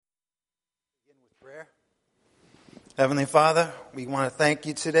Prayer. Heavenly Father, we want to thank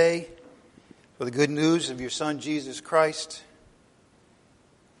you today for the good news of your Son, Jesus Christ,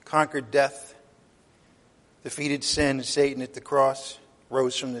 conquered death, defeated sin and Satan at the cross,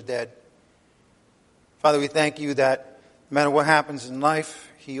 rose from the dead. Father, we thank you that no matter what happens in life,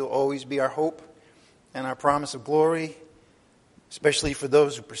 He will always be our hope and our promise of glory, especially for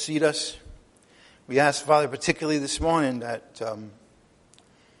those who precede us. We ask, Father, particularly this morning, that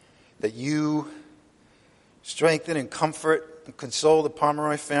you strengthen and comfort and console the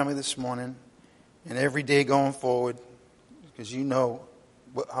Pomeroy family this morning and every day going forward, because you know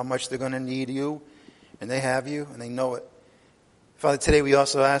how much they're going to need you, and they have you, and they know it. Father, today we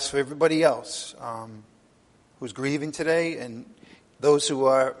also ask for everybody else who's grieving today and those who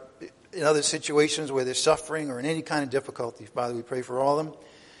are in other situations where they're suffering or in any kind of difficulty. Father, we pray for all of them.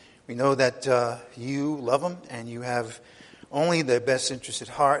 We know that you love them and you have only their best interest at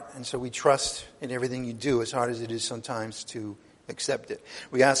heart, and so we trust in everything you do, as hard as it is sometimes to accept it.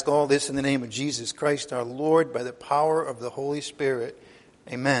 We ask all this in the name of Jesus Christ, our Lord, by the power of the Holy Spirit.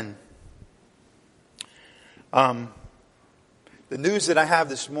 Amen. The news that I have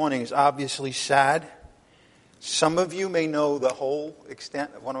this morning is obviously sad. Some of you may know the whole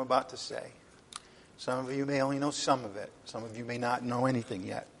extent of what I'm about to say. Some of you may only know some of it. Some of you may not know anything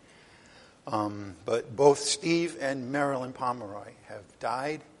yet. But both Steve and Marilyn Pomeroy have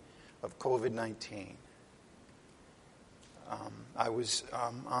died of COVID-19. I was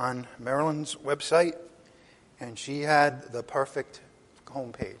on Marilyn's website, and she had the perfect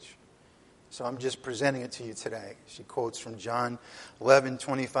homepage. So I'm just presenting it to you today. She quotes from John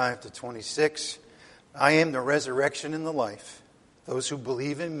 11:25-26. I am the resurrection and the life. Those who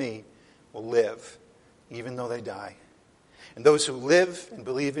believe in me will live, even though they die. And those who live and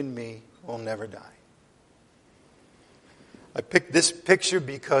believe in me will never die. I picked this picture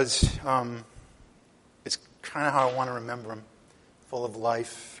because it's kind of how I want to remember him, full of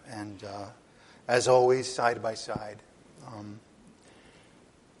life and, as always, side by side.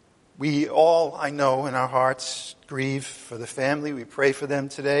 We all, I know, in our hearts grieve for the family. We pray for them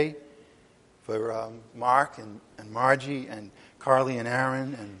today, for Mark and Margie and Carly and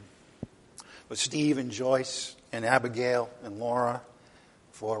Aaron, and for Steve and Joyce and Abigail and Laura,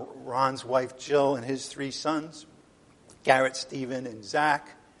 for Ron's wife Jill and his 3 sons, Garrett, Stephen, and Zach.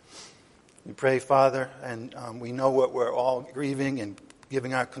 We pray, Father, and we know what we're all grieving and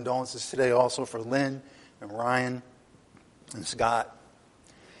giving our condolences today also for Lynn and Ryan and Scott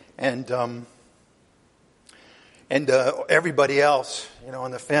and everybody else,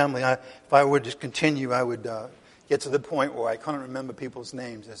 in the family. If I would just continue, I would get to the point where I couldn't remember people's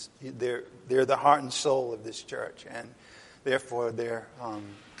names. They're the heart and soul of this church, and therefore their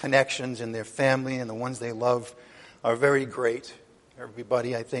connections and their family and the ones they love are very great.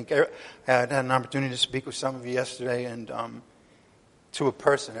 Everybody, I think, had an opportunity to speak with some of you yesterday, and to a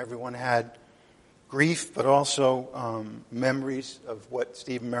person, everyone had grief, but also memories of what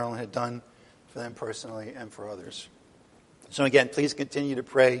Steve and Marilyn had done for them personally and for others. So again, please continue to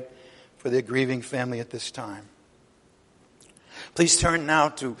pray for their grieving family at this time. Please turn now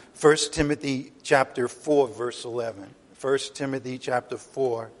to 1 Timothy chapter 4, verse 11. 1 Timothy chapter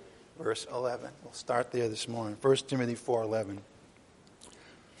 4, verse 11. We'll start there this morning. 1 Timothy 4:11.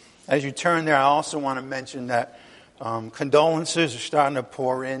 As you turn there, I also want to mention that condolences are starting to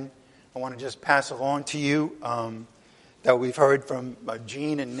pour in. I want to just pass along to you that we've heard from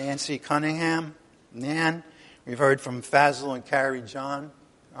Jean and Nancy Cunningham, Nan. We've heard from Fazil and Carrie John,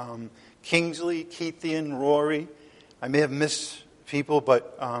 Kingsley, Keithian, Rory. I may have missed people,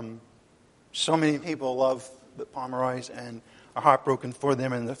 but so many people love the Pomeroys and are heartbroken for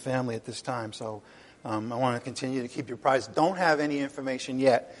them and the family at this time. So I want to continue to keep you apprised. Don't have any information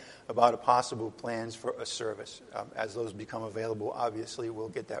yet about a possible plans for a service. As those become available, obviously, we'll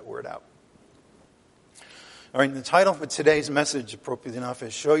get that word out. All right, the title for today's message, appropriately enough,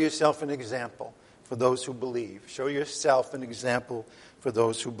 is Show Yourself an Example for Those Who Believe. Show yourself an example for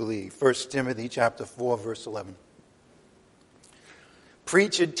those who believe. 1 Timothy chapter 4, verse 11.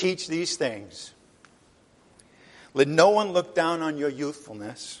 Preach and teach these things. Let no one look down on your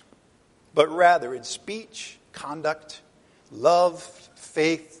youthfulness, but rather in speech, conduct, love,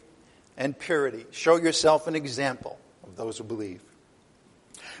 faith, and purity. Show yourself an example of those who believe.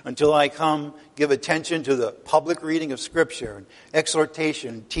 Until I come, give attention to the public reading of Scripture and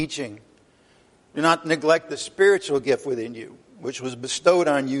exhortation and teaching. Do not neglect the spiritual gift within you, which was bestowed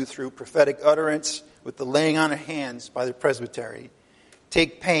on you through prophetic utterance with the laying on of hands by the presbytery.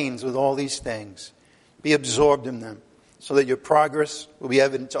 Take pains with all these things. Be absorbed in them, so that your progress will be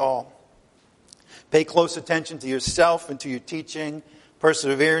evident to all. Pay close attention to yourself and to your teaching.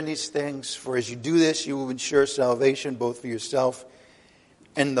 Persevere in these things, for as you do this, you will ensure salvation both for yourself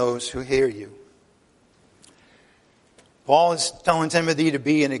and those who hear you. Paul is telling Timothy to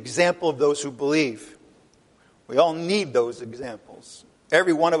be an example of those who believe. We all need those examples.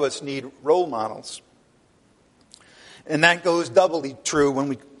 Every one of us need role models. And that goes doubly true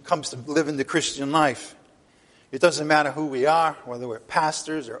when it comes to living the Christian life. It doesn't matter who we are, whether we're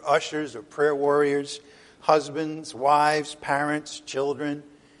pastors or ushers or prayer warriors, husbands, wives, parents, children,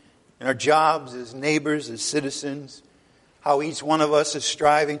 in our jobs as neighbors, as citizens, how each one of us is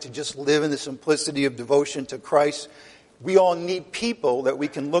striving to just live in the simplicity of devotion to Christ. We all need people that we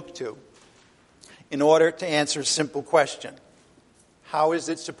can look to in order to answer a simple question. How is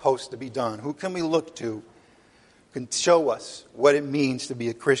it supposed to be done? Who can we look to can show us what it means to be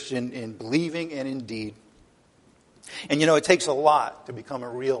a Christian in believing and in deed? And it takes a lot to become a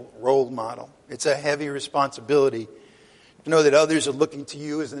real role model. It's a heavy responsibility to know that others are looking to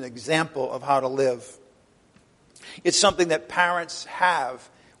you as an example of how to live. It's something that parents have,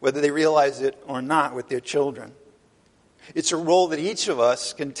 whether they realize it or not, with their children. It's a role that each of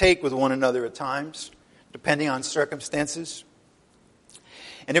us can take with one another at times, depending on circumstances.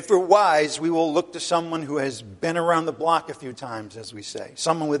 And if we're wise, we will look to someone who has been around the block a few times, as we say.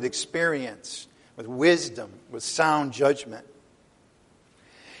 Someone with experience, with wisdom, with sound judgment.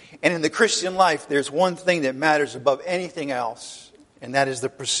 And in the Christian life, there's one thing that matters above anything else, and that is the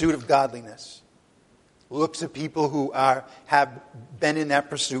pursuit of godliness. Look to people who have been in that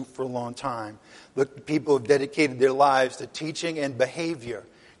pursuit for a long time. Look to people who have dedicated their lives to teaching and behavior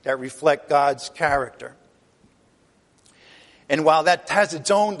that reflect God's character. And while that has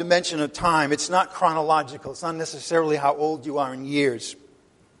its own dimension of time, it's not chronological. It's not necessarily how old you are in years.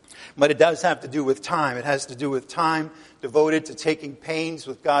 But it does have to do with time. It has to do with time devoted to taking pains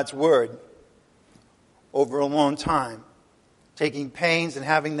with God's Word over a long time. Taking pains and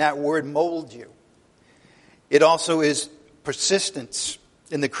having that Word mold you. It also is persistence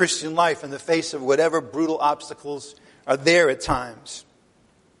in the Christian life in the face of whatever brutal obstacles are there at times.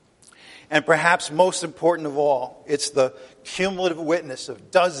 And perhaps most important of all, it's the cumulative witness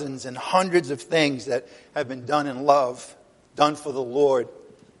of dozens and hundreds of things that have been done in love, done for the Lord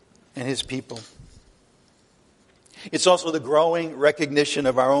and His people. It's also the growing recognition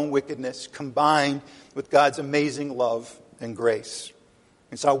of our own wickedness combined with God's amazing love and grace.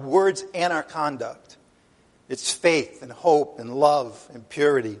 It's our words and our conduct. It's faith and hope and love and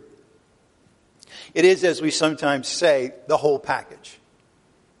purity. It is, as we sometimes say, the whole package.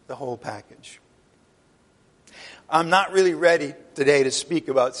 The whole package. I'm not really ready today to speak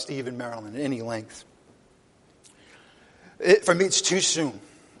about Steve and Marilyn at any length. For me, it's too soon.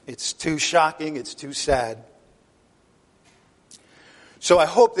 It's too shocking. It's too sad. So I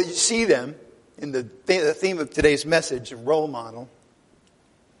hope that you see them in the theme of today's message, a role model.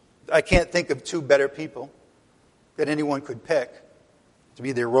 I can't think of two better people that anyone could pick to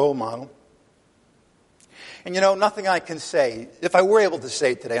be their role model. And nothing I can say, if I were able to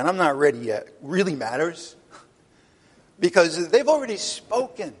say today, and I'm not ready yet, really matters. Because they've already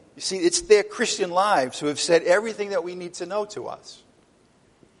spoken. You see, it's their Christian lives who have said everything that we need to know to us.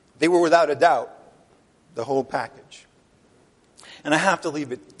 They were without a doubt the whole package. And I have to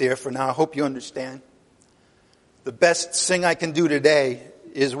leave it there for now. I hope you understand. The best thing I can do today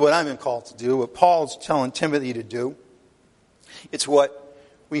is what I'm called to do, what Paul's telling Timothy to do. It's what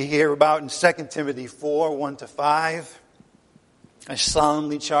we hear about in 2 Timothy 4, 1-5. I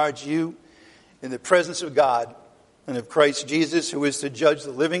solemnly charge you in the presence of God and of Christ Jesus, who is to judge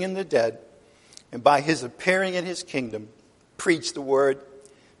the living and the dead, and by His appearing in His kingdom, preach the word,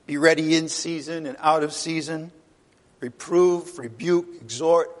 be ready in season and out of season, reprove, rebuke,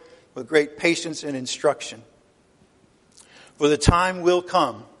 exhort with great patience and instruction. For the time will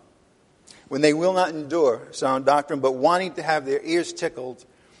come when they will not endure sound doctrine, but wanting to have their ears tickled,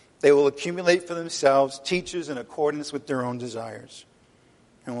 they will accumulate for themselves teachers in accordance with their own desires,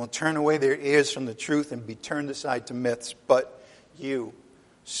 and will turn away their ears from the truth and be turned aside to myths. But you,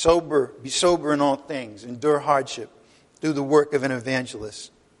 be sober in all things, endure hardship, do the work of an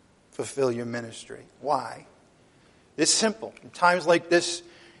evangelist, fulfill your ministry. Why? It's simple. In times like this,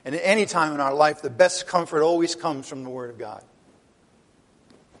 and at any time in our life, the best comfort always comes from the Word of God.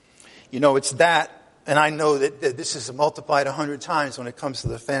 It's that, and I know that this is multiplied 100 times when it comes to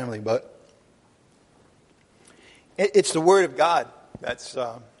the family, but it's the Word of God that's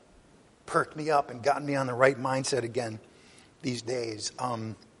perked me up and gotten me on the right mindset again these days.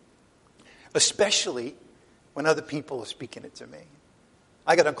 Especially when other people are speaking it to me.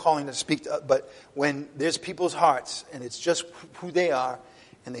 I got a calling to speak to, but when there's people's hearts and it's just who they are,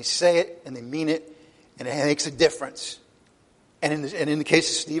 and they say it and they mean it, and it makes a difference, And in the case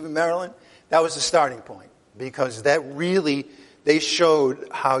of Steve and Marilyn, that was the starting point, because that really, they showed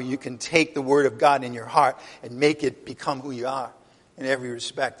how you can take the Word of God in your heart and make it become who you are in every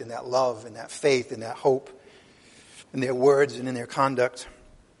respect, in that love, in that faith, in that hope, in their words and in their conduct.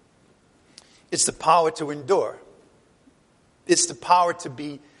 It's the power to endure. It's the power to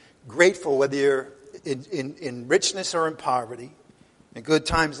be grateful, whether you're in richness or in poverty, in good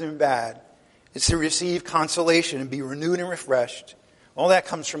times and in bad. It's to receive consolation and be renewed and refreshed. All that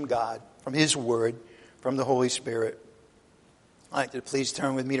comes from God, from His Word, from the Holy Spirit. I'd like you to please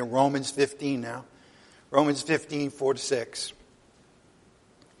turn with me to Romans 15 now. Romans 15, 4 to 6.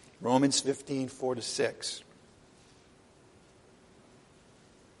 Romans 15, 4 to 6.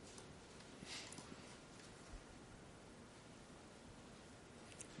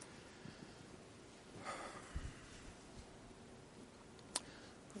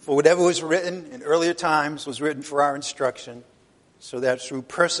 For whatever was written in earlier times was written for our instruction, so that through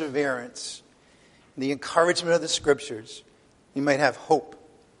perseverance and the encouragement of the Scriptures, we might have hope.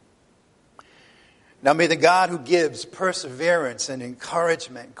 Now may the God who gives perseverance and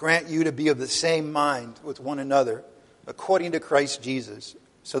encouragement grant you to be of the same mind with one another, according to Christ Jesus,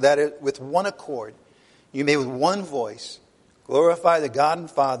 so that with one accord you may with one voice glorify the God and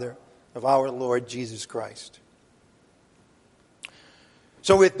Father of our Lord Jesus Christ.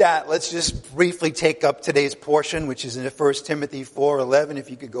 So with that, let's just briefly take up today's portion, which is in 1 Timothy 4:11,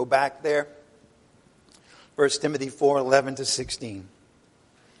 if you could go back there. 1 Timothy 4:11 to 16.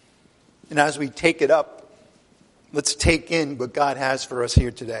 And as we take it up, let's take in what God has for us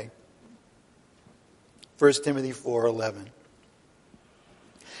here today. 1 Timothy 4:11.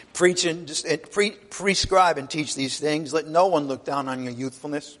 Preach and prescribe and teach these things. Let no one look down on your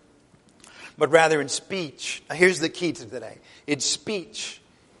youthfulness, but rather in speech. Now here's the key to today. In speech,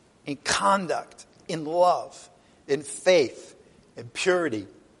 in conduct, in love, in faith, in purity.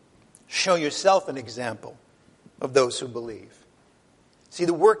 Show yourself an example of those who believe. See,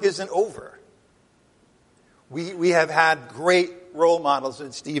 the work isn't over. We have had great role models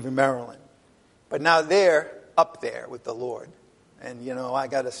in Steve and Marilyn, but now they're up there with the Lord. And, I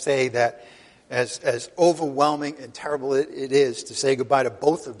got to say that as overwhelming and terrible it is to say goodbye to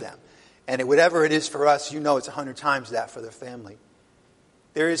both of them, and whatever it is for us, it's 100 times that for their family.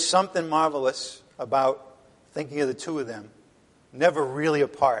 There is something marvelous about thinking of the two of them, never really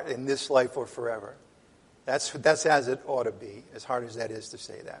apart in this life or forever. That's as it ought to be, as hard as that is to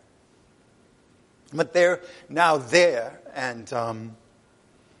say that. But they're now there, and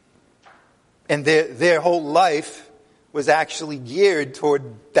their whole life was actually geared toward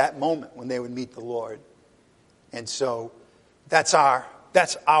that moment when they would meet the Lord. And so that's our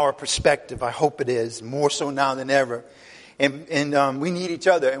perspective. I hope it is, more so now than ever. And we need each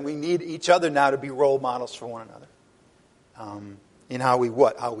other, and we need each other now to be role models for one another. In how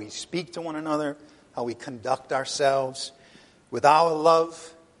we speak to one another, how we conduct ourselves, with our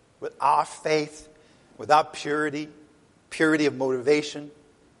love, with our faith, with our purity of motivation,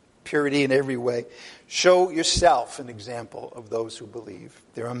 purity in every way. Show yourself an example of those who believe.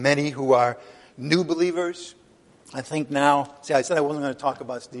 There are many who are new believers. I think now, I said I wasn't going to talk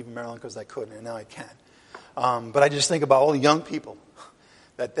about Steve and Marilyn because I couldn't, and now I can. But I just think about all the young people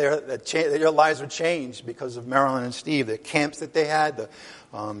that their lives were changed because of Marilyn and Steve. The camps that they had, the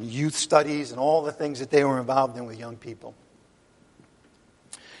youth studies, and all the things that they were involved in with young people.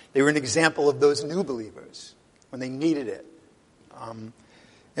 They were an example of those new believers when they needed it.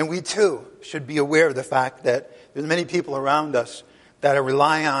 And we too should be aware of the fact that there's many people around us that are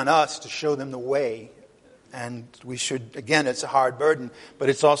relying on us to show them the way. And we should, again, it's a hard burden, but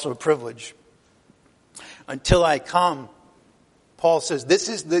it's also a privilege. Until I come, Paul says, this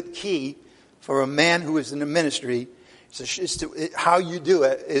is the key for a man who is in the ministry. How you do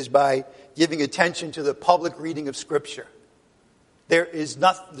it is by giving attention to the public reading of Scripture. There's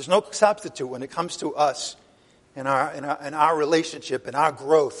no substitute when it comes to us and our relationship and our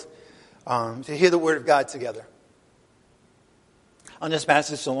growth to hear the Word of God together. I'll just pass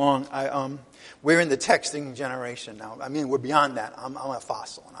this along. We're in the texting generation now. I mean, we're beyond that. I'm a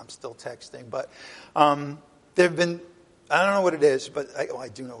fossil, and I'm still texting. But there have been, I don't know what it is, but I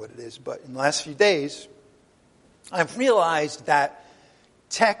do know what it is. But in the last few days, I've realized that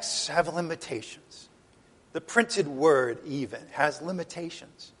texts have limitations. The printed word even has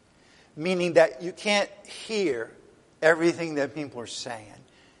limitations, meaning that you can't hear everything that people are saying.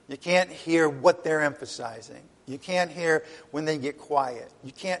 You can't hear what they're emphasizing. You can't hear when they get quiet.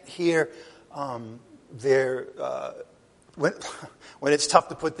 You can't hear when it's tough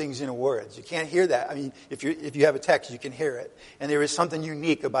to put things into words. You can't hear that. I mean, if you have a text, you can hear it. And there is something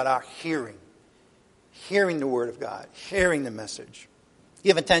unique about our hearing. hearing the Word of God, hearing the message.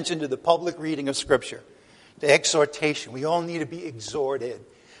 Give attention to the public reading of Scripture, to exhortation. We all need to be exhorted.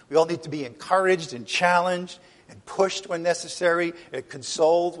 We all need to be encouraged and challenged and pushed when necessary, and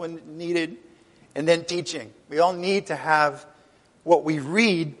consoled when needed, and then teaching. We all need to have what we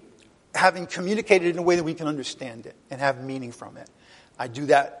read having communicated in a way that we can understand it and have meaning from it. I do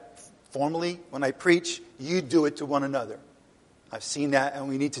that formally when I preach. You do it to one another. I've seen that, and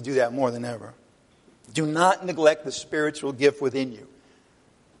we need to do that more than ever. Do not neglect the spiritual gift within you.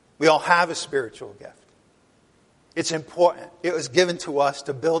 We all have a spiritual gift. It's important. It was given to us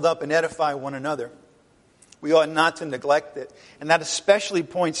to build up and edify one another. We ought not to neglect it. And that especially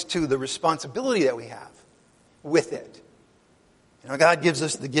points to the responsibility that we have with it. God gives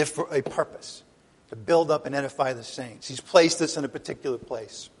us the gift for a purpose, to build up and edify the saints. He's placed us in a particular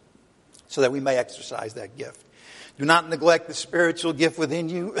place so that we may exercise that gift. Do not neglect the spiritual gift within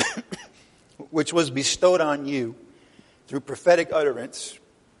you, which was bestowed on you through prophetic utterance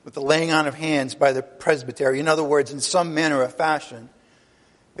with the laying on of hands by the presbytery. In other words, in some manner or fashion,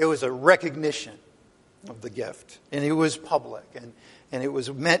 there was a recognition of the gift. And it was public. And it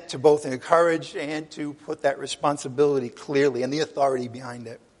was meant to both encourage and to put that responsibility clearly and the authority behind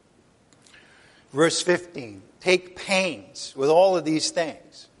it. Verse 15, take pains with all of these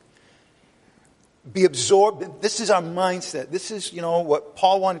things. Be absorbed. This is our mindset. This is, what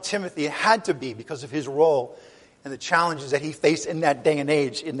Paul wanted Timothy had to be because of his role and the challenges that he faced in that day and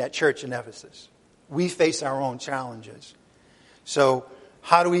age in that church in Ephesus. We face our own challenges. So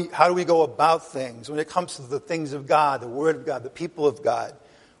how do we go about things when it comes to the things of God, the Word of God, the people of God?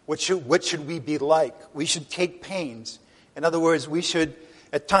 What should we be like? We should take pains. In other words, we should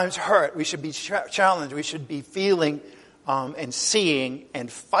at times hurt. We should be challenged. We should be feeling and seeing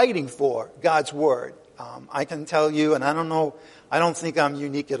and fighting for God's Word. I can tell you, and I don't think I'm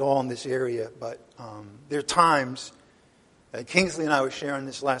unique at all in this area, but there are times, Kingsley and I were sharing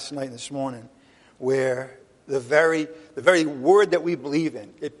this last night and this morning, where the very word that we believe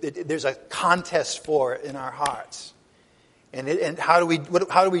in, there's a contest for it in our hearts. And how do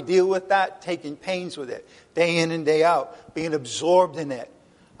we deal with that? Taking pains with it, day in and day out, being absorbed in it.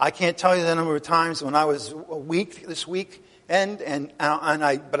 I can't tell you the number of times when I was weak this week, but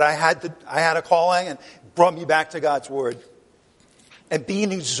I had a calling and it brought me back to God's Word. And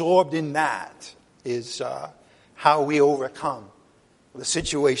being absorbed in that is how we overcome the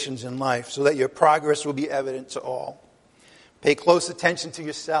situations in life, so that your progress will be evident to all. Pay close attention to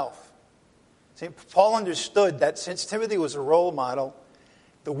yourself. See, Paul understood that since Timothy was a role model,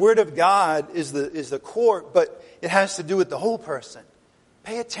 the Word of God is the core, but it has to do with the whole person.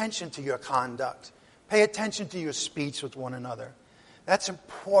 Pay attention to your conduct. Pay attention to your speech with one another. That's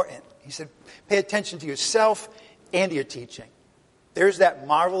important. He said, pay attention to yourself and to your teaching. There's that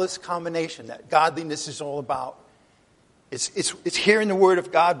marvelous combination that godliness is all about. It's hearing the Word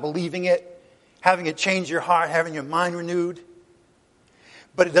of God, believing it, having it change your heart, having your mind renewed.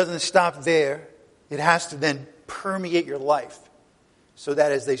 But it doesn't stop there. It has to then permeate your life, so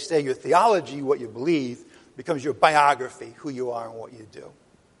that, as they say, your theology, what you believe, becomes your biography, who you are and what you do.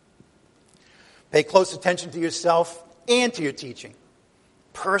 Pay close attention to yourself and to your teaching.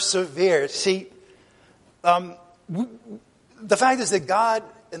 Persevere. See, the fact is that God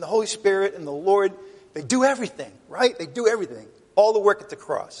and the Holy Spirit and the Lord, they do everything, right? They do everything. All the work at the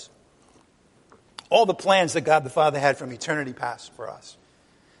cross. All the plans that God the Father had from eternity past for us.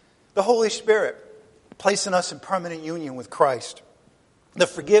 The Holy Spirit placing us in permanent union with Christ. The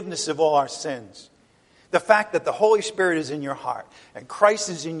forgiveness of all our sins. The fact that the Holy Spirit is in your heart and Christ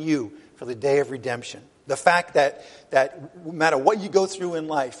is in you for the day of redemption. The fact that no matter what you go through in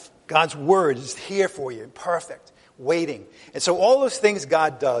life, God's Word is here for you, perfect, waiting. And so all those things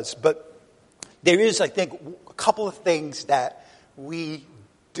God does, but there is, I think, a couple of things that we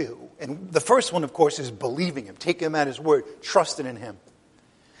do. And the first one, of course, is believing Him, taking Him at His word, trusting in Him.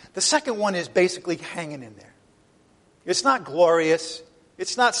 The second one is basically hanging in there. It's not glorious.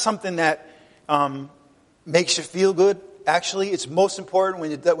 It's not something that makes you feel good. Actually, it's most important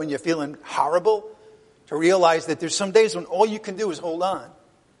when you're feeling horrible to realize that there's some days when all you can do is hold on.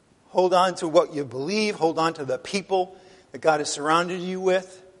 Hold on to what you believe. Hold on to the people that God has surrounded you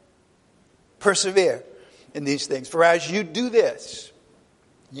with. Persevere in these things. For as you do this,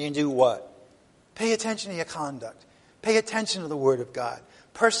 you do what? Pay attention to your conduct. Pay attention to the Word of God.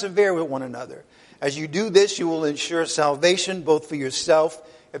 Persevere with one another. As you do this, you will ensure salvation both for yourself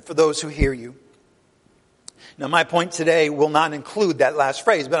and for those who hear you. Now, my point today will not include that last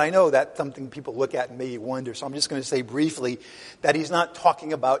phrase, but I know that's something people look at and maybe wonder. So I'm just going to say briefly that he's not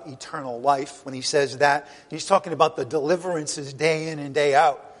talking about eternal life when he says that. He's talking about the deliverances day in and day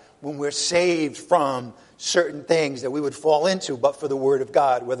out. when we're saved from certain things that we would fall into, but for the Word of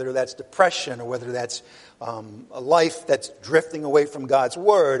God, whether that's depression or whether that's a life that's drifting away from God's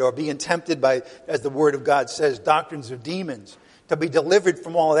Word, or being tempted by, as the Word of God says, doctrines of demons, to be delivered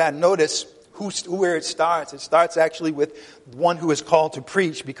from all of that. Notice where it starts. It starts actually with one who is called to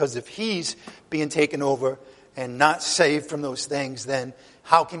preach, because if he's being taken over and not saved from those things, then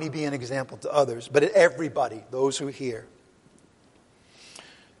how can he be an example to others? But everybody, those who hear.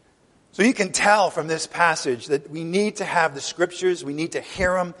 So you can tell from this passage that we need to have the Scriptures, we need to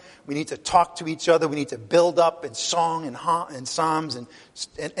hear them, we need to talk to each other, we need to build up in song and psalms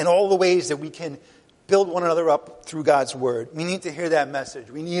and all the ways that we can build one another up through God's Word. We need to hear that message.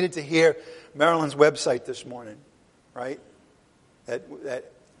 We needed to hear Marilyn's website this morning, right?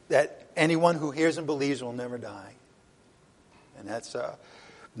 That anyone who hears and believes will never die. And that's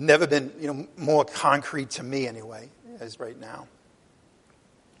never been more concrete to me anyway, as right now.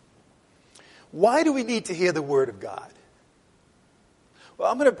 Why do we need to hear the Word of God?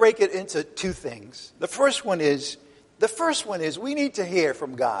 Well, I'm going to break it into two things. The first one is we need to hear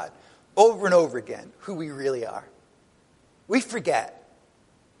from God over and over again who we really are. We forget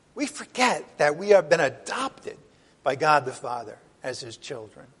that we have been adopted by God the Father as His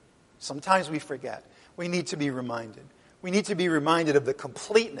children. Sometimes we forget. We need to be reminded. We need to be reminded of the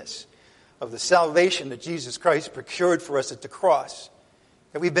completeness of the salvation that Jesus Christ procured for us at the cross.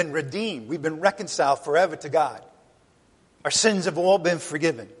 That we've been redeemed. We've been reconciled forever to God. Our sins have all been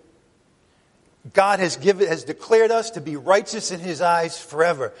forgiven. God has declared us to be righteous in His eyes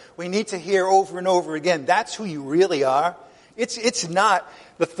forever. We need to hear over and over again, that's who you really are. It's not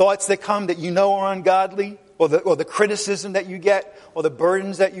the thoughts that come that you know are ungodly, or the criticism that you get, or the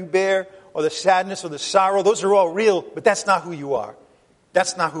burdens that you bear, or the sadness or the sorrow. Those are all real, but that's not who you are.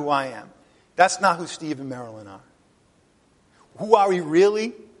 That's not who I am. That's not who Steve and Marilyn are. Who are we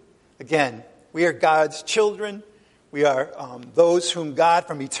really? Again, we are God's children. We are those whom God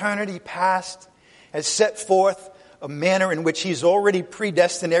from eternity past has set forth a manner in which He's already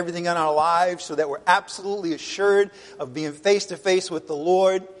predestined everything in our lives, so that we're absolutely assured of being face to face with the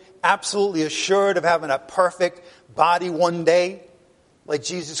Lord, absolutely assured of having a perfect body one day, like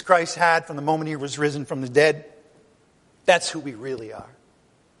Jesus Christ had from the moment He was risen from the dead. That's who we really are.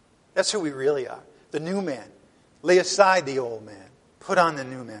 That's who we really are. The new man. Lay aside the old man. Put on the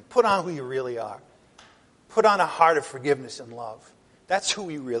new man. Put on who you really are. Put on a heart of forgiveness and love. That's who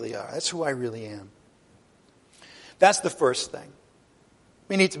we really are. That's who I really am. That's the first thing.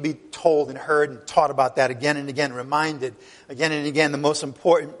 We need to be told and heard and taught about that again and again, reminded again and again. The most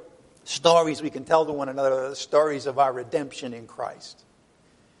important stories we can tell to one another are the stories of our redemption in Christ.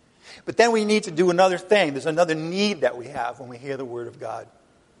 But then we need to do another thing. There's another need that we have when we hear the Word of God.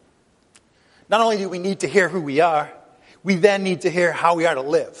 Not only do we need to hear who we are, we then need to hear how we are to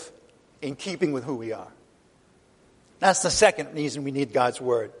live in keeping with who we are. That's the second reason we need God's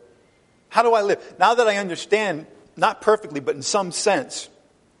Word. How do I live? Now that I understand, not perfectly, but in some sense,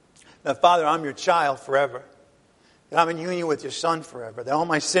 that, Father, I'm your child forever. That I'm in union with your Son forever. That all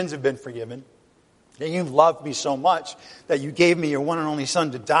my sins have been forgiven. That you've loved me so much that you gave me your one and only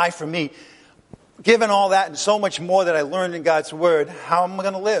Son to die for me. Given all that and so much more that I learned in God's Word, how am I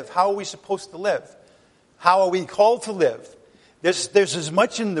going to live? How are we supposed to live? How are we called to live? There's as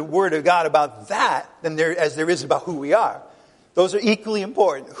much in the Word of God about that as there is about who we are. Those are equally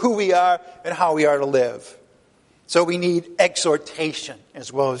important, who we are and how we are to live. So we need exhortation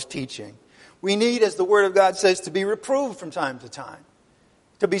as well as teaching. We need, as the Word of God says, to be reproved from time to time.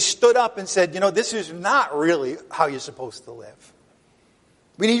 To be stood up and said, this is not really how you're supposed to live.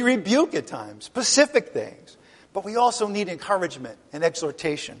 We need rebuke at times, specific things. But we also need encouragement and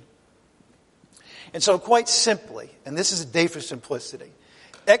exhortation. And so quite simply, and this is a day for simplicity,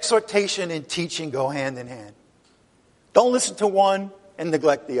 exhortation and teaching go hand in hand. Don't listen to one and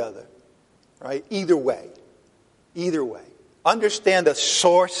neglect the other. Right? Either way. Either way. Understand the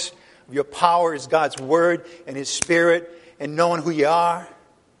source of your power is God's Word and His Spirit and knowing who you are.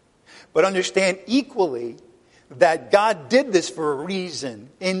 But understand equally that God did this for a reason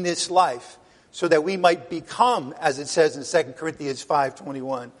in this life, so that we might become, as it says in 2 Corinthians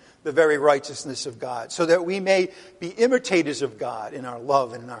 5:21, the very righteousness of God, so that we may be imitators of God in our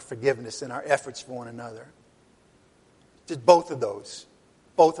love and in our forgiveness and our efforts for one another. Just both of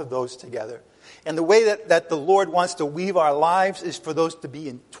those together. And the way that the Lord wants to weave our lives is for those to be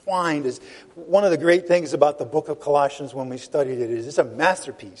entwined. Is one of the great things about the book of Colossians when we studied it is it's a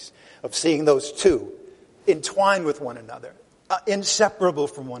masterpiece of seeing those two entwined with one another, inseparable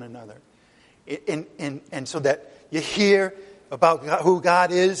from one another. And so that you hear about who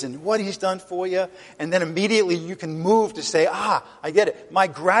God is and what He's done for you, and then immediately you can move to say, I get it. My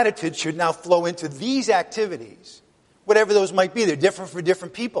gratitude should now flow into these activities. Whatever those might be, they're different for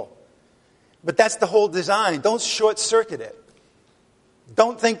different people. But that's the whole design. Don't short-circuit it.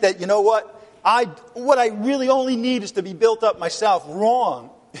 Don't think that, you know what I really only need is to be built up myself. Wrong.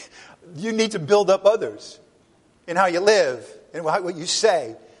 You need to build up others in how you live, in what you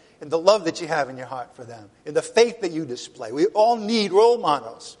say, in the love that you have in your heart for them, in the faith that you display. We all need role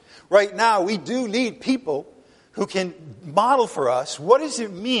models. Right now, we do need people who can model for us what does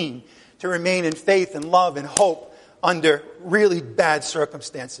it mean to remain in faith and love and hope under really bad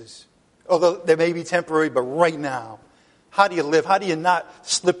circumstances. Although they may be temporary, but right now, how do you live? How do you not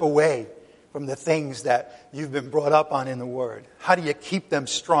slip away from the things that you've been brought up on in the Word? How do you keep them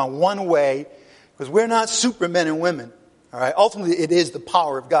strong? One way, because we're not supermen and women. All right. Ultimately, it is the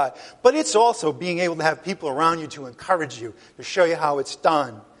power of God. But it's also being able to have people around you to encourage you, to show you how it's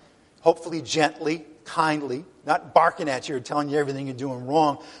done. Hopefully gently, kindly, not barking at you or telling you everything you're doing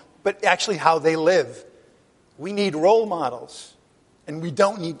wrong, but actually how they live. We need role models, and we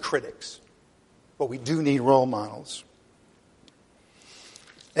don't need critics, but we do need role models.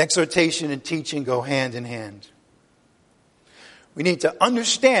 Exhortation and teaching go hand in hand. We need to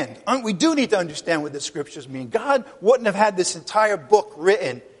understand. We do need to understand what the Scriptures mean. God wouldn't have had this entire book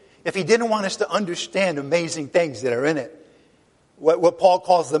written if He didn't want us to understand amazing things that are in it. What Paul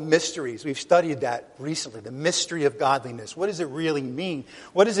calls the mysteries. We've studied that recently. The mystery of godliness. What does it really mean?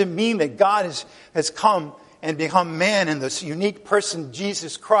 What does it mean that God has come and become man in this unique person,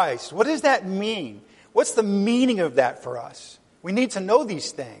 Jesus Christ? What does that mean? What's the meaning of that for us? We need to know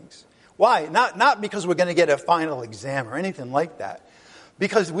these things. Why? Not because we're going to get a final exam or anything like that.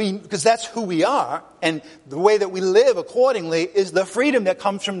 Because that's who we are, and the way that we live accordingly is the freedom that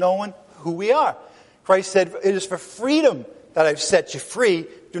comes from knowing who we are. Christ said, "It is for freedom that I've set you free.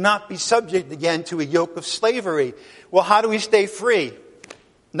 Do not be subject again to a yoke of slavery." Well, how do we stay free?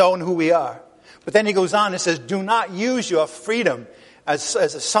 Knowing who we are. But then he goes on and says, "Do not use your freedom as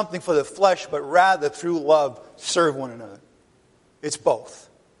something for the flesh, but rather through love serve one another." It's both.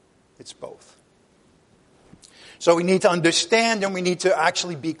 It's both. So we need to understand, and we need to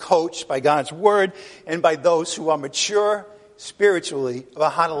actually be coached by God's Word and by those who are mature spiritually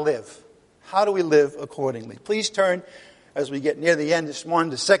about how to live. How do we live accordingly? Please turn, as we get near the end this morning,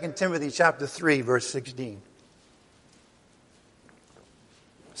 to 2 Timothy chapter 3, verse 16.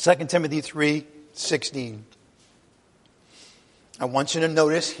 2 Timothy 3:16. I want you to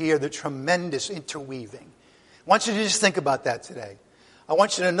notice here the tremendous interweaving. I want you to just think about that today. I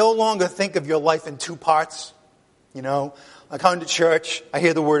want you to no longer think of your life in two parts. You know, I come to church, I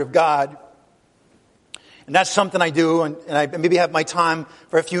hear the Word of God, and that's something I do, and I maybe have my time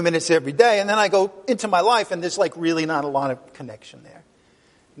for a few minutes every day, and then I go into my life, and there's like really not a lot of connection there.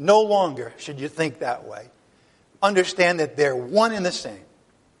 No longer should you think that way. Understand that they're one and the same.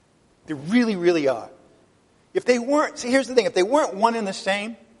 They really, really are. If they weren't, see, here's the thing, if they weren't one and the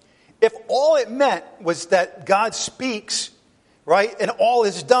same, if all it meant was that God speaks, right, and all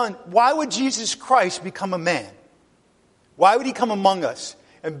is done, why would Jesus Christ become a man? Why would He come among us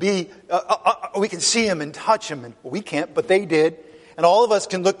and be, we can see Him and touch Him, and well, we can't, but they did, and all of us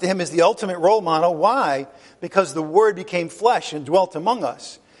can look to Him as the ultimate role model. Why? Because the Word became flesh and dwelt among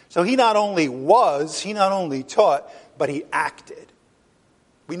us. So He not only taught, but He acted.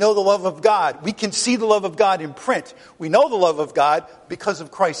 We know the love of God. We can see the love of God in print. We know the love of God because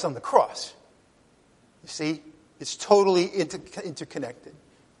of Christ on the cross. You see? It's totally interconnected.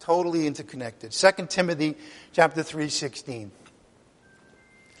 Totally interconnected. 2 Timothy chapter 3:16.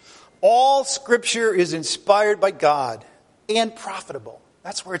 All Scripture is inspired by God and profitable.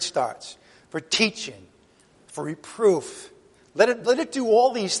 That's where it starts. For teaching, for reproof. Let it do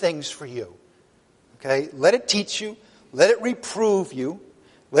all these things for you. Okay? Let it teach you. Let it reprove you.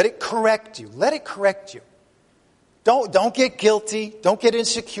 Let it correct you. Let it correct you. Don't get guilty. Don't get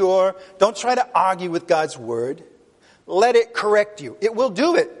insecure. Don't try to argue with God's Word. Let it correct you. It will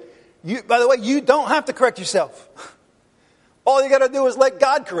do it. By the way, you don't have to correct yourself. All you got to do is let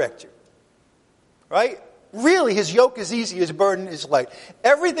God correct you. Right? Really, His yoke is easy, His burden is light.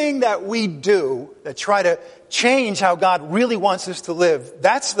 Everything that we do that try to change how God really wants us to live,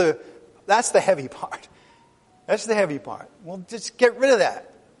 that's the heavy part. That's the heavy part. Well, just get rid of that.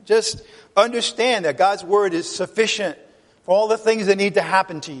 Just understand that God's Word is sufficient for all the things that need to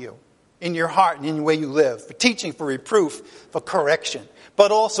happen to you in your heart and in the way you live. For teaching, for reproof, for correction,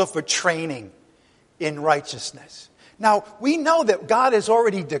 but also for training in righteousness. Now, we know that God has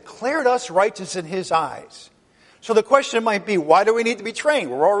already declared us righteous in His eyes. So the question might be, why do we need to be trained?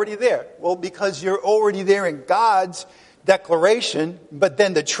 We're already there. Well, because you're already there in God's declaration, but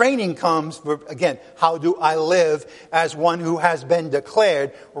then the training comes for, again, how do I live as one who has been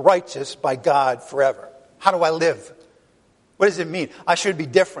declared righteous by God forever? How do I live? What does it mean? I should be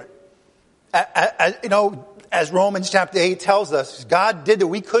different. As Romans chapter 8 tells us, God did what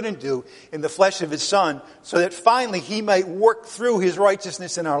we couldn't do in the flesh of his Son so that finally he might work through his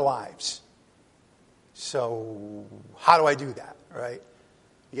righteousness in our lives. So how do I do that, right?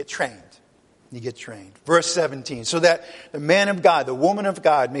 You get trained. You get trained. Verse 17, so that the man of God, the woman of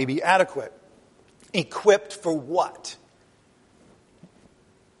God may be adequate, equipped for what?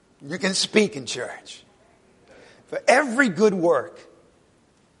 You can speak in church. For every good work.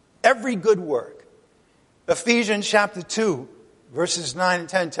 Every good work. Ephesians chapter 2, verses 9 and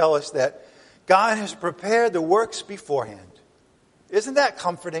 10 tell us that God has prepared the works beforehand. Isn't that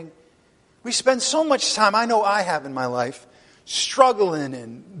comforting? We spend so much time, I know I have in my life, struggling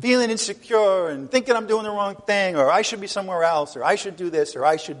and feeling insecure and thinking I'm doing the wrong thing, or I should be somewhere else, or I should do this, or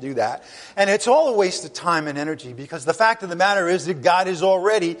I should do that. And it's all a waste of time and energy, because the fact of the matter is that God has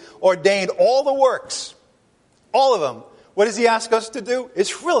already ordained all the works. All of them. What does he ask us to do?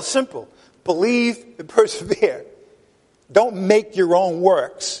 It's real simple. Believe and persevere. Don't make your own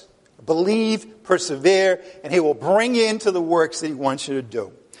works. Believe, persevere, and he will bring you into the works that he wants you to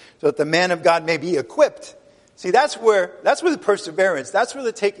do, so that the man of God may be equipped. See, that's where the perseverance, that's where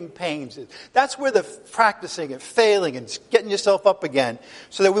the taking pains is. That's where the practicing and failing and getting yourself up again,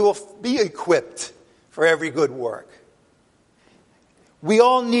 so that we will be equipped for every good work. We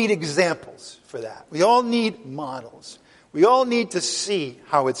all need examples for that. We all need models. We all need to see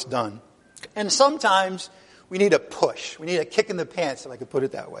how it's done. And sometimes we need a push. We need a kick in the pants, if I could put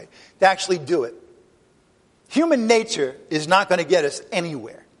it that way, to actually do it. Human nature is not going to get us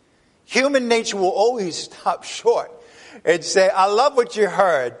anywhere. Human nature will always stop short and say, I love what you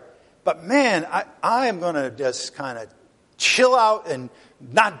heard, but man, I am going to just kind of chill out and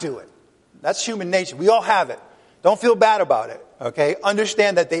not do it. That's human nature. We all have it. Don't feel bad about it, okay?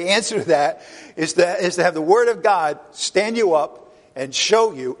 Understand that the answer to that is to have the Word of God stand you up and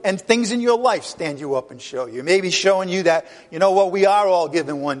show you, and things in your life stand you up and show you. Maybe showing you that, you know what, we are all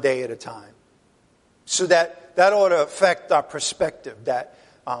given one day at a time. So that ought to affect our perspective, that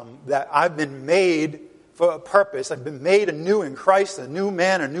I've been made for a purpose. I've been made anew in Christ, a new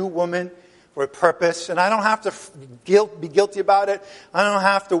man, a new woman for a purpose. And I don't have to be guilty about it. I don't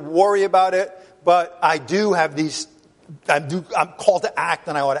have to worry about it. But I do have I'm called to act,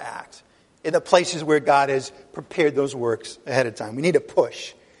 and I ought to act in the places where God has prepared those works ahead of time. We need a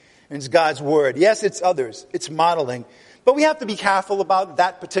push. And it's God's word. Yes, it's others. It's modeling. But we have to be careful about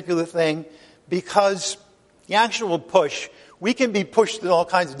that particular thing, because the actual push, we can be pushed in all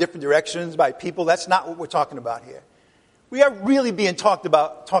kinds of different directions by people. That's not what we're talking about here. We are really talking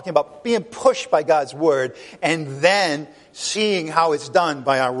about being pushed by God's word and then seeing how it's done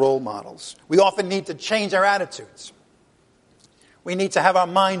by our role models. We often need to change our attitudes. We need to have our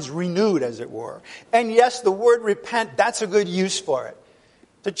minds renewed, as it were. And yes, the word repent, that's a good use for it.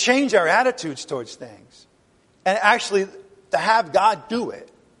 To change our attitudes towards things. And actually to have God do it.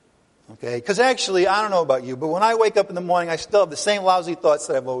 Okay? Because actually, I don't know about you, but when I wake up in the morning, I still have the same lousy thoughts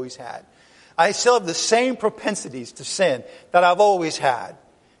that I've always had. I still have the same propensities to sin that I've always had.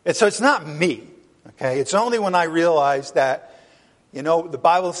 And so it's not me. Okay? It's only when I realize that, the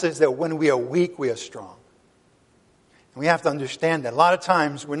Bible says that when we are weak, we are strong. And we have to understand that. A lot of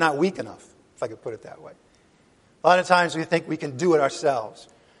times we're not weak enough, if I could put it that way. A lot of times we think we can do it ourselves.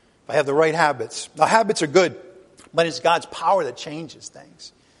 If I have the right habits. Now, habits are good, but it's God's power that changes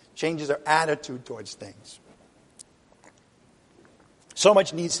things. Changes our attitude towards things. So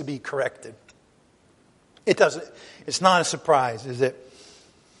much needs to be corrected. It's not a surprise, is it?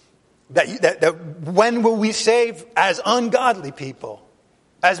 That when were we saved as ungodly people?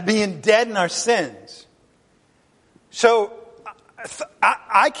 As being dead in our sins? So,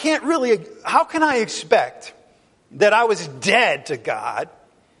 I can't really, how can I expect that I was dead to God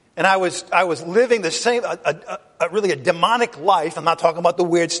and I was living the same, really a demonic life? I'm not talking about the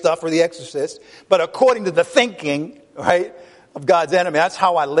weird stuff or the exorcist, but according to the thinking, right, of God's enemy. That's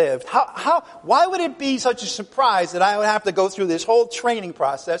how I lived. Why would it be such a surprise that I would have to go through this whole training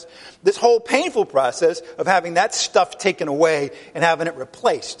process, this whole painful process of having that stuff taken away and having it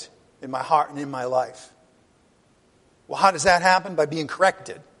replaced in my heart and in my life? Well, how does that happen? By being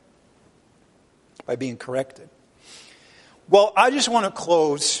corrected. By being corrected. Well, I just want to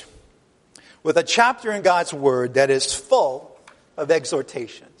close with a chapter in God's Word that is full of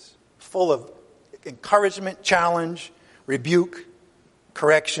exhortations, full of encouragement, challenge, rebuke,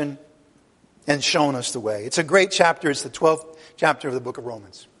 correction, and showing us the way. It's a great chapter. It's the 12th chapter of the book of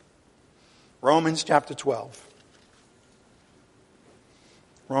Romans. Romans chapter 12.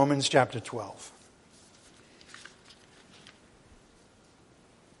 Romans chapter 12.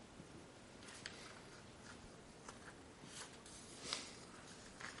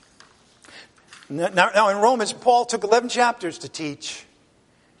 Now in Romans, Paul took 11 chapters to teach.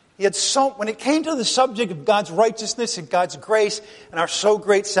 When it came to the subject of God's righteousness and God's grace and our so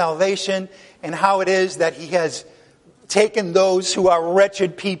great salvation and how it is that He has taken those who are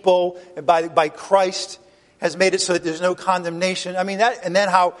wretched people and by Christ has made it so that there's no condemnation. I mean that, and then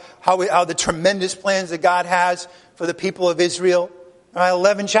how the tremendous plans that God has for the people of Israel.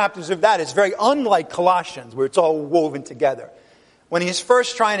 11 chapters of that. It's very unlike Colossians, where it's all woven together. When he's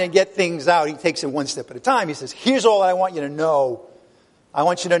first trying to get things out, he takes it one step at a time. He says, here's all I want you to know. I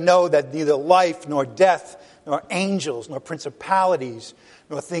want you to know that neither life, nor death, nor angels, nor principalities,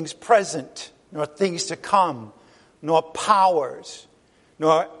 nor things present, nor things to come, nor powers,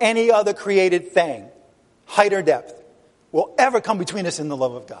 nor any other created thing, height or depth, will ever come between us and the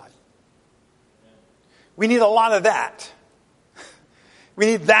love of God. We need a lot of that. We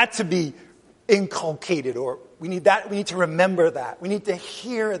need that to be inculcated, or we need to remember that. We need to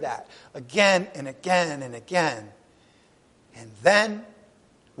hear that again and again and again. And then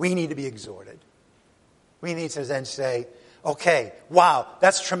we need to be exhorted. We need to then say, okay, wow,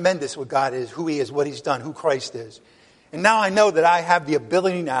 that's tremendous what God is, who He is, what He's done, who Christ is. And now I know that I have the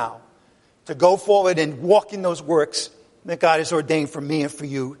ability now to go forward and walk in those works that God has ordained for me and for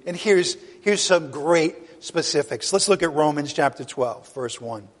you. And here's some great specifics. Let's look at Romans chapter 12, verse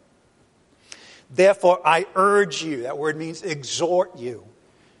 1. Therefore, I urge you, that word means exhort you,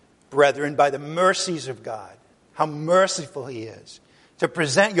 brethren, by the mercies of God, how merciful He is, to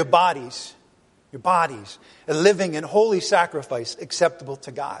present your bodies, a living and holy sacrifice acceptable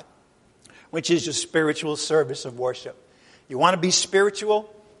to God, which is your spiritual service of worship. You want to be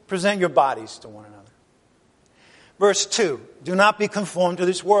spiritual? Present your bodies to one another. Verse 2, do not be conformed to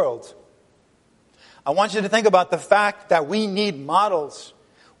this world. I want you to think about the fact that we need models.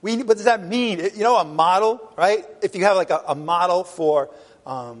 What does that mean? You know, a model, right? If you have like a model for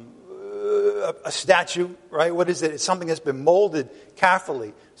a statue, right? What is it? It's something that's been molded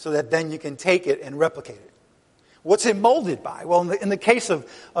carefully so that then you can take it and replicate it. What's it molded by? Well, in the case of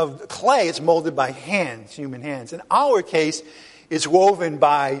clay, it's molded by hands, human hands. In our case, it's woven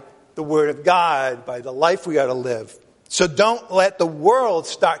by the Word of God, by the life we are to live. So don't let the world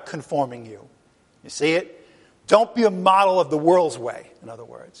start conforming you. You see it? Don't be a model of the world's way, in other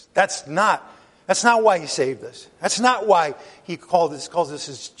words. That's not why He saved us. That's not why He calls us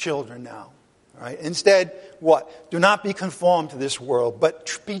His children now. Right? Instead, what? Do not be conformed to this world,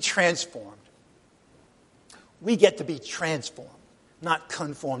 but be transformed. We get to be transformed, not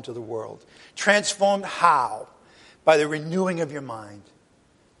conformed to the world. Transformed how? By the renewing of your mind.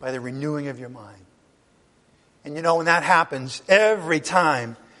 By the renewing of your mind. And you know, when that happens, every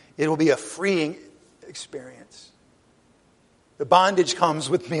time, it will be a freeing experience. The bondage comes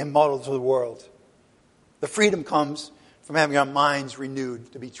with being modeled to the world. The freedom comes from having our minds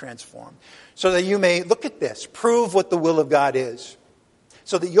renewed to be transformed. So that you may, look at this, prove what the will of God is.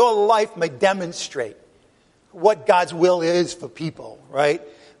 So that your life may demonstrate what God's will is for people, right?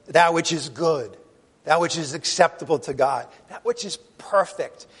 That which is good. That which is acceptable to God. That which is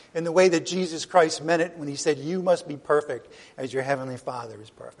perfect. In the way that Jesus Christ meant it when He said, you must be perfect as your Heavenly Father is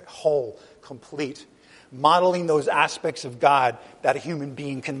perfect. Whole, complete. Modeling those aspects of God that a human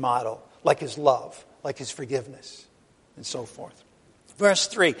being can model. Like His love, like His forgiveness, and so forth. Verse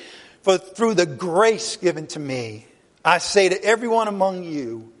 3. For through the grace given to me, I say to everyone among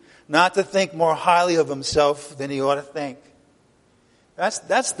you, not to think more highly of himself than he ought to think.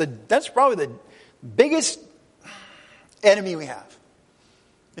 That's probably the biggest enemy we have.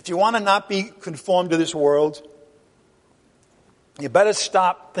 If you want to not be conformed to this world, you better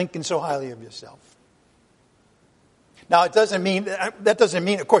stop thinking so highly of yourself. Now, that doesn't mean,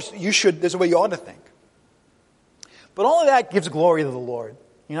 of course, there's a way you ought to think. But all of that gives glory to the Lord.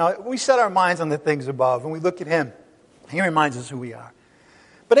 You know, we set our minds on the things above, and we look at Him. He reminds us who we are.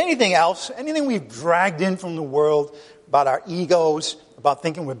 But anything else, anything we've dragged in from the world about our egos, about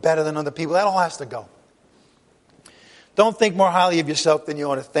thinking we're better than other people, that all has to go. Don't think more highly of yourself than you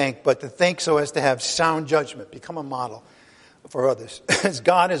ought to think, but to think so as to have sound judgment. Become a model for others. As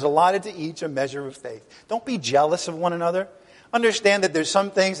God has allotted to each a measure of faith. Don't be jealous of one another. Understand that there's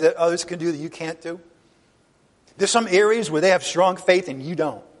some things that others can do that you can't do. There's some areas where they have strong faith and you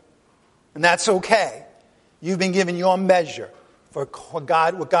don't. And that's okay. You've been given your measure for what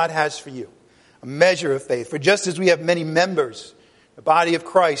God has for you. A measure of faith. For just as we have many members, the body of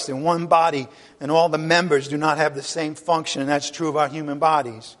Christ in one body, and all the members do not have the same function, and that's true of our human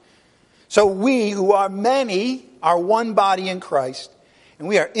bodies. So we, who are many, are one body in Christ, And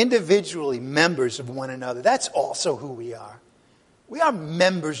we are individually members of one another. That's also who we are. We are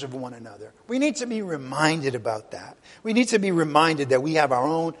members of one another. We need to be reminded about that. We need to be reminded that we have our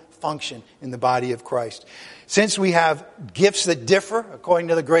own function in the body of Christ. Since we have gifts that differ according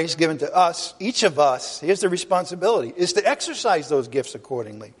to the grace given to us, each of us, here's the responsibility, is to exercise those gifts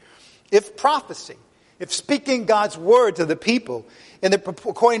accordingly. If prophecy, if speaking God's word to the people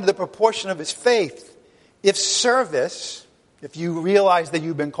according to the proportion of his faith, if service, if you realize that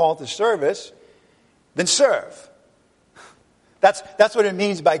you've been called to service, then serve. That's what it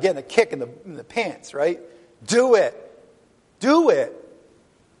means by getting a kick in the pants, right? Do it. Do it.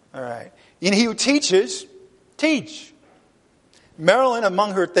 All right. And he who teaches, teach. Marilyn,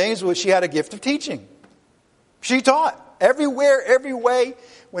 among her things, was she had a gift of teaching. She taught. Everywhere, every way.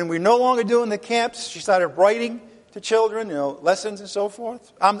 When we're no longer doing the camps, she started writing to children, lessons and so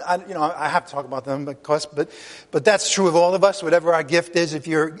forth. I have to talk about them, but that's true of all of us. Whatever our gift is, if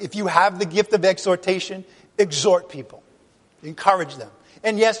you have the gift of exhortation, exhort people, encourage them,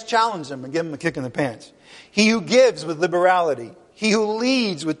 and yes, challenge them and give them a kick in the pants. He who gives with liberality, he who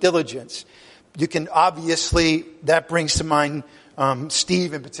leads with diligence. You can obviously, that brings to mind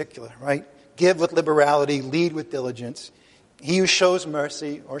Steve in particular, right? Give with liberality, lead with diligence. He who shows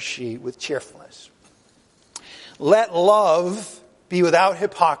mercy, or she, with cheerfulness. Let love be without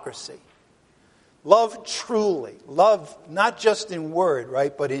hypocrisy. Love truly. Love not just in word,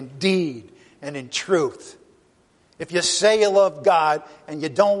 right, but in deed and in truth. If you say you love God and you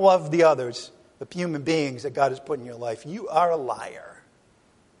don't love the others, the human beings that God has put in your life, you are a liar.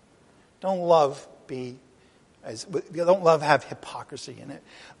 Don't love have hypocrisy in it.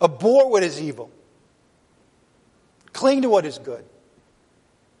 Abhor what is evil. Cling to what is good.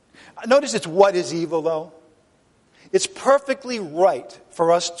 Notice it's what is evil, though. It's perfectly right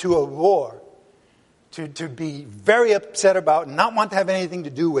for us to abhor, to be very upset about, and not want to have anything to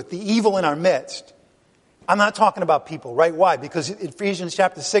do with the evil in our midst. I'm not talking about people, right? Why? Because in Ephesians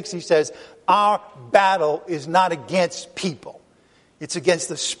chapter 6, he says, our battle is not against people. It's against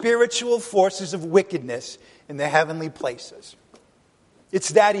the spiritual forces of wickedness in the heavenly places.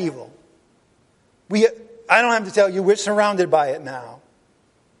 It's that evil. I don't have to tell you, we're surrounded by it now.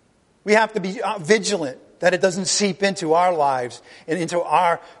 We have to be vigilant that it doesn't seep into our lives and into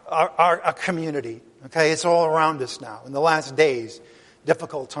our community. Okay, it's all around us now. In the last days,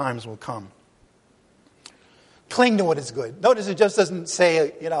 difficult times will come. Cling to what is good. Notice it just doesn't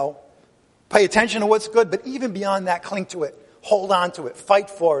say, pay attention to what's good, but even beyond that, cling to it. Hold on to it. Fight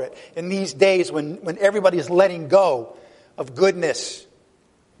for it. In these days when everybody is letting go of goodness,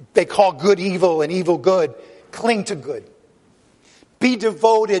 they call good evil and evil good. Cling to good. Be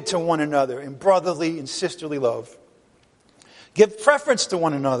devoted to one another in brotherly and sisterly love. Give preference to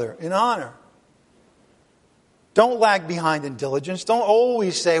one another in honor. Don't lag behind in diligence. Don't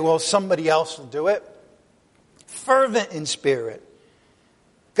always say, well, somebody else will do it. Fervent in spirit.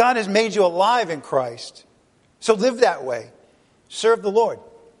 God has made you alive in Christ. So live that way. Serve the Lord.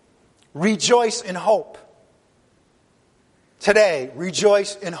 Rejoice in hope. Today,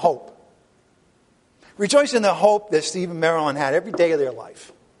 rejoice in hope. Rejoice in the hope that Steve and Marilyn had every day of their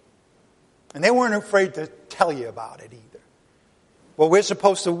life. And they weren't afraid to tell you about it either. Well, we're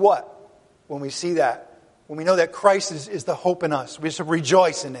supposed to what? When we see that? When we know that Christ is the hope in us. We're to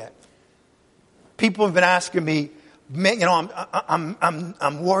rejoice in it. People have been asking me,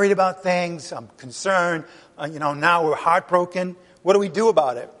 I'm worried about things. I'm concerned. Now we're heartbroken. What do we do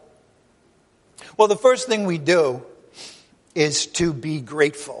about it? Well, the first thing we do is to be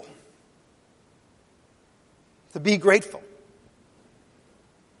grateful. To be grateful.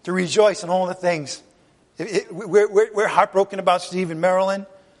 To rejoice in all the things. We're heartbroken about Steve and Marilyn.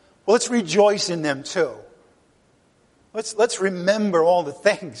 Well, let's rejoice in them too. Let's remember all the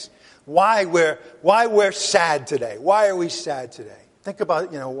things. Why we're sad today. Why are we sad today? Think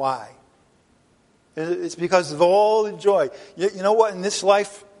about, why. It's because of all the joy. You know what? In this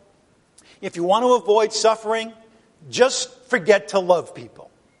life, if you want to avoid suffering, just forget to love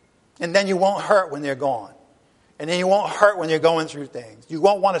people. And then you won't hurt when they're gone. And then you won't hurt when you're going through things. You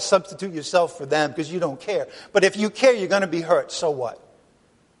won't want to substitute yourself for them because you don't care. But if you care, you're going to be hurt. So what?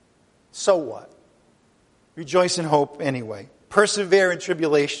 So what? Rejoice in hope anyway. Persevere in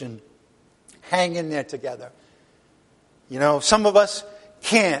tribulation. Hang in there together. Some of us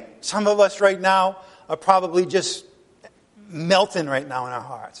can't. Some of us right now are probably just melting right now in our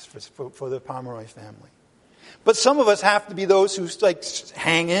hearts for the Pomeroy family. But some of us have to be those who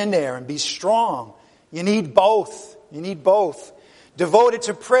hang in there and be strong. You need both. You need both. Devoted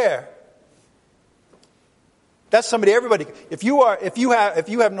to prayer. That's everybody. If you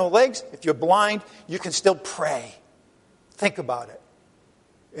have no legs, if you're blind, you can still pray. Think about it.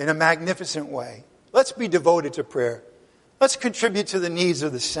 in a magnificent way. Let's be devoted to prayer. Let's contribute to the needs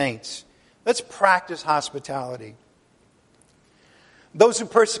of the saints. Let's practice hospitality. Those who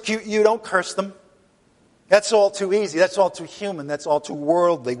persecute you, don't curse them. That's all too easy. That's all too human. That's all too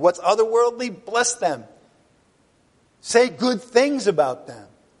worldly. What's otherworldly? Bless them. Say good things about them.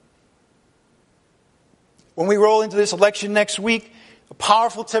 When we roll into this election next week, a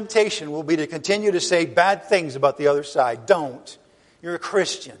powerful temptation will be to continue to say bad things about the other side. Don't. You're a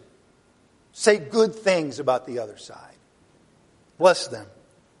Christian. Say good things about the other side. Bless them.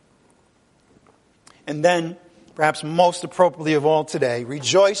 And then, perhaps most appropriately of all today,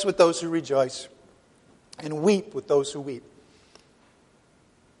 rejoice with those who rejoice and weep with those who weep.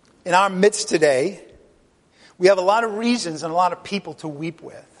 In our midst today, we have a lot of reasons and a lot of people to weep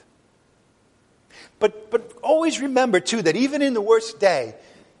with. But always remember, too, that even in the worst day,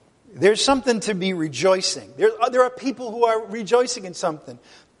 there's something to be rejoicing. There are people who are rejoicing in something.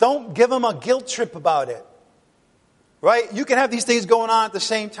 Don't give them a guilt trip about it. Right? You can have these things going on at the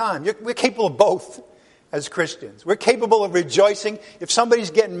same time. We're capable of both as Christians. We're capable of rejoicing. If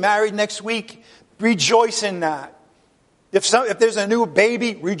somebody's getting married next week, rejoice in that. If there's a new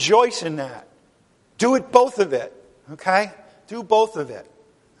baby, rejoice in that. Do it, both of it. Okay? Do both of it.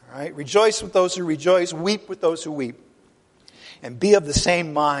 All right? Rejoice with those who rejoice. Weep with those who weep. And be of the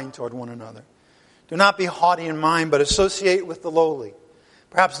same mind toward one another. Do not be haughty in mind, but associate with the lowly.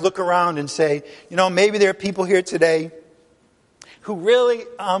 Perhaps look around and say, maybe there are people here today who really,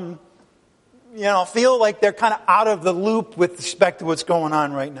 feel like they're kind of out of the loop with respect to what's going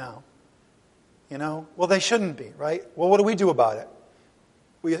on right now. Well, they shouldn't be, right? Well, what do we do about it?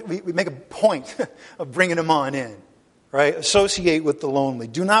 We make a point of bringing them on in, right? Associate with the lonely.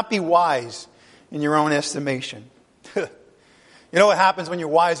 Do not be wise in your own estimation. You know what happens when you're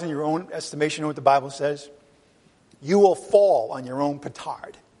wise in your own estimation? You know what the Bible says? You will fall on your own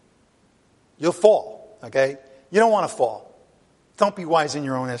petard. You'll fall, okay? You don't want to fall. Don't be wise in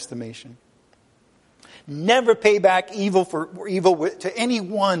your own estimation. Never pay back evil for evil to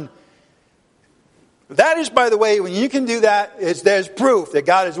anyone. That is, by the way, when you can do that, there's proof that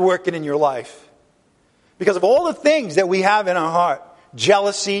God is working in your life. Because of all the things that we have in our heart,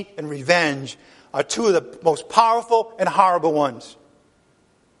 jealousy and revenge are two of the most powerful and horrible ones.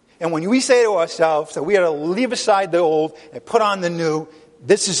 And when we say to ourselves that we are to leave aside the old and put on the new,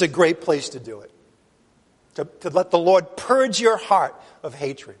 this is a great place to do it. To let the Lord purge your heart of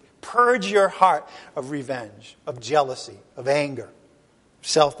hatred. Purge your heart of revenge, of jealousy, of anger,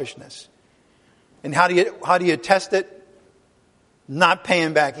 selfishness. And how do you test it? Not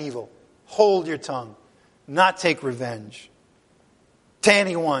paying back evil. Hold your tongue. Not take revenge. To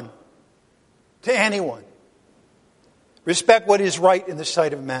anyone. To anyone. Respect what is right in the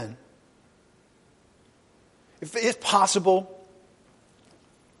sight of men. If possible,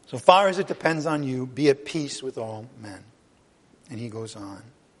 so far as it depends on you, be at peace with all men. And he goes on.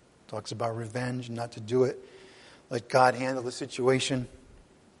 Talks about revenge, not to do it. Let God handle the situation.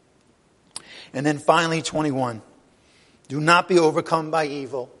 And then finally, 21. Do not be overcome by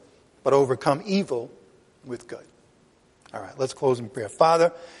evil, but overcome evil with good. All right, let's close in prayer.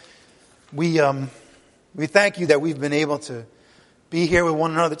 Father, we thank you that we've been able to be here with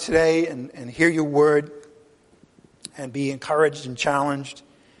one another today and hear your word and be encouraged and challenged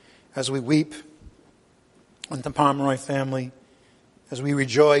as we weep with the Pomeroy family, as we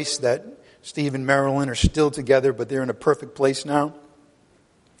rejoice that Steve and Marilyn are still together, but they're in a perfect place now,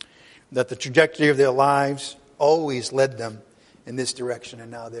 that the trajectory of their lives always led them in this direction,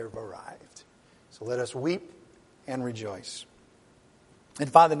 and now they've arrived. So let us weep and rejoice. And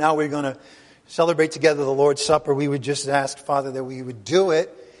Father, now we're going to celebrate together the Lord's Supper. We would just ask, Father, that we would do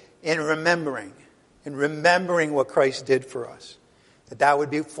it in remembering what Christ did for us. That would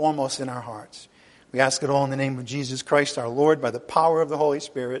be foremost in our hearts. We ask it all in the name of Jesus Christ, our Lord, by the power of the Holy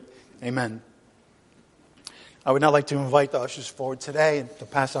Spirit. Amen. I would now like to invite the ushers forward today and to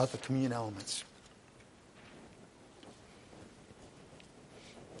pass out the communion elements.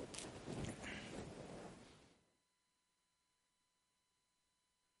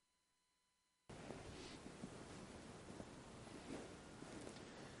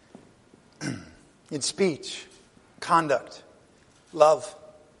 In speech, conduct, love,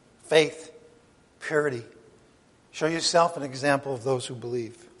 faith, purity, show yourself an example of those who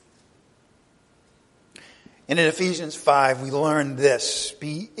believe. And in Ephesians 5, we learn this: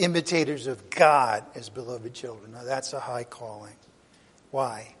 be imitators of God as beloved children. Now that's a high calling.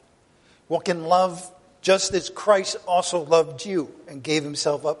 Why? Walk in love just as Christ also loved you and gave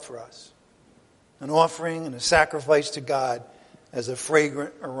himself up for us. An offering and a sacrifice to God as a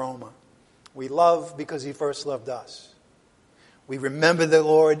fragrant aroma. We love because he first loved us. We remember the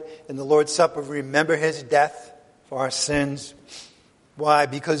Lord in the Lord's Supper. We remember his death for our sins. Why?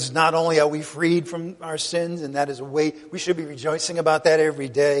 Because not only are we freed from our sins, and that is a way we should be rejoicing about that every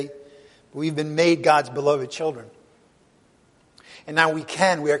day, but we've been made God's beloved children. And now we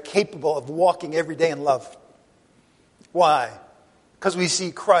are capable of walking every day in love. Why? Because we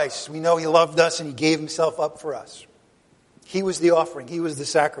see Christ. We know he loved us and he gave himself up for us. He was the offering. He was the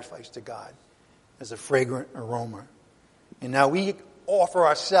sacrifice to God as a fragrant aroma. And now we offer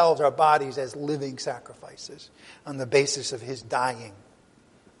ourselves, our bodies, as living sacrifices on the basis of his dying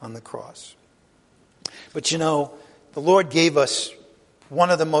on the cross. But the Lord gave us one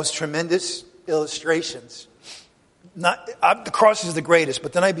of the most tremendous illustrations. The cross is the greatest,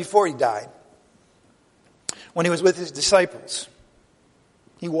 but the night before he died, when he was with his disciples,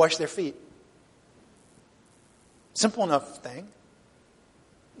 he washed their feet. Simple enough thing,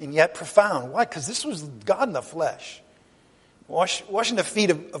 and yet profound. Why? Because this was God in the flesh. Washing the feet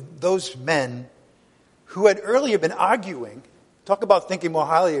of those men who had earlier been arguing. Talk about thinking more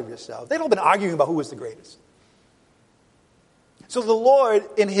highly of yourself. They'd all been arguing about who was the greatest. So the Lord,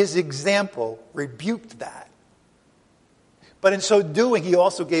 in his example, rebuked that. But in so doing, he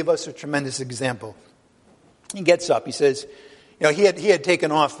also gave us a tremendous example. He gets up. He says, he had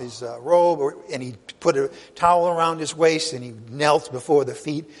taken off his robe and he put a towel around his waist and he knelt before the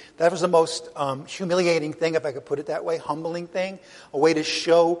feet. That was the most humiliating thing, if I could put it that way, humbling thing, a way to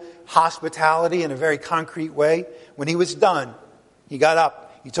show hospitality in a very concrete way. When he was done, he got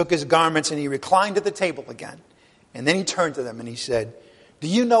up, he took his garments and he reclined at the table again. And then he turned to them and he said, "Do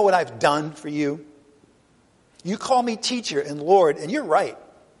you know what I've done for you? You call me teacher and Lord, and you're right,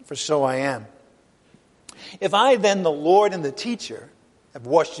 for so I am. If I then, the Lord and the teacher, have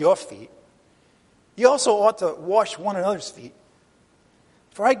washed your feet, you also ought to wash one another's feet.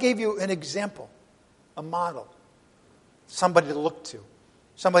 For I gave you an example, a model, somebody to look to,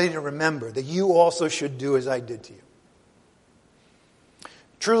 somebody to remember, that you also should do as I did to you.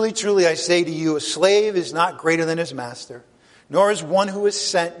 Truly, truly, I say to you, a slave is not greater than his master, nor is one who is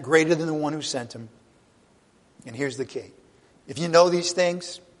sent greater than the one who sent him." And here's the key. If you know these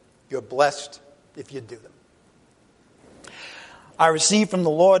things, you're blessed if you do them. I received from the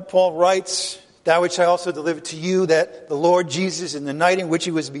Lord, Paul writes, that which I also delivered to you, that the Lord Jesus, in the night in which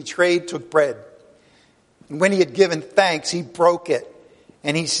he was betrayed, took bread. And when he had given thanks, he broke it.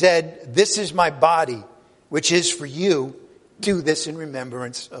 And he said, "This is my body, which is for you. Do this in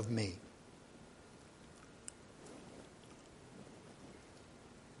remembrance of me."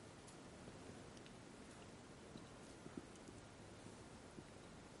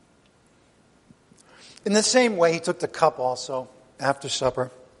 In the same way, he took the cup also after supper,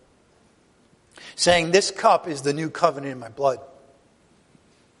 saying, "This cup is the new covenant in my blood.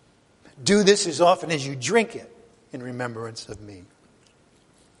 Do this as often as you drink it in remembrance of me."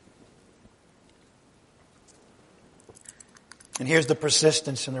 And here's the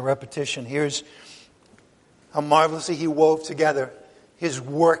persistence and the repetition. Here's how marvelously he wove together his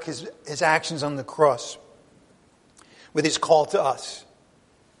work, his actions on the cross, with his call to us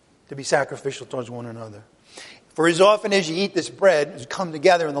to be sacrificial towards one another. "For as often as you eat this bread, as you come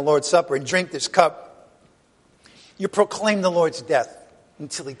together in the Lord's Supper and drink this cup, you proclaim the Lord's death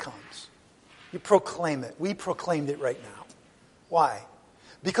until he comes." You proclaim it. We proclaimed it right now. Why?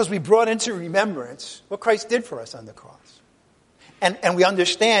 Because we brought into remembrance what Christ did for us on the cross. And we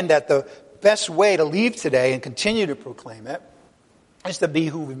understand that the best way to leave today and continue to proclaim it is to be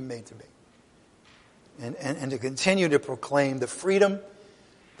who we've been made to be. And to continue to proclaim the freedom,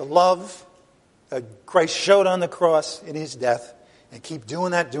 the love that Christ showed on the cross in his death, and keep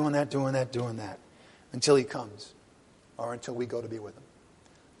doing that until he comes, or until we go to be with him.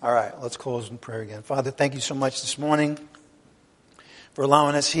 All right, let's close in prayer again. Father, thank you so much this morning for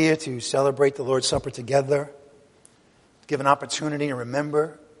allowing us here to celebrate the Lord's Supper together, give an opportunity to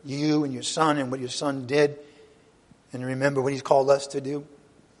remember you and your Son and what your Son did, and remember what he's called us to do,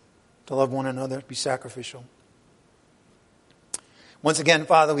 to love one another, be sacrificial. Once again,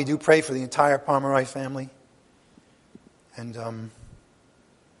 Father, we do pray for the entire Pomeroy family. And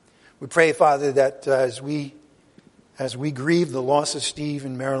we pray, Father, that as we grieve the loss of Steve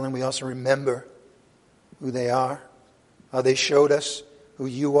and Marilyn, we also remember who they are, how they showed us who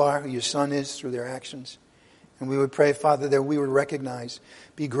you are, who your Son is through their actions. And we would pray, Father, that we would recognize,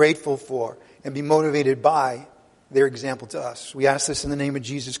 be grateful for, and be motivated by their example to us. We ask this in the name of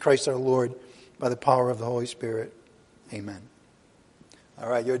Jesus Christ our Lord, by the power of the Holy Spirit. Amen. All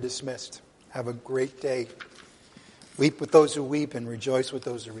right, you're dismissed. Have a great day. Weep with those who weep and rejoice with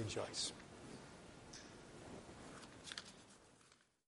those who rejoice.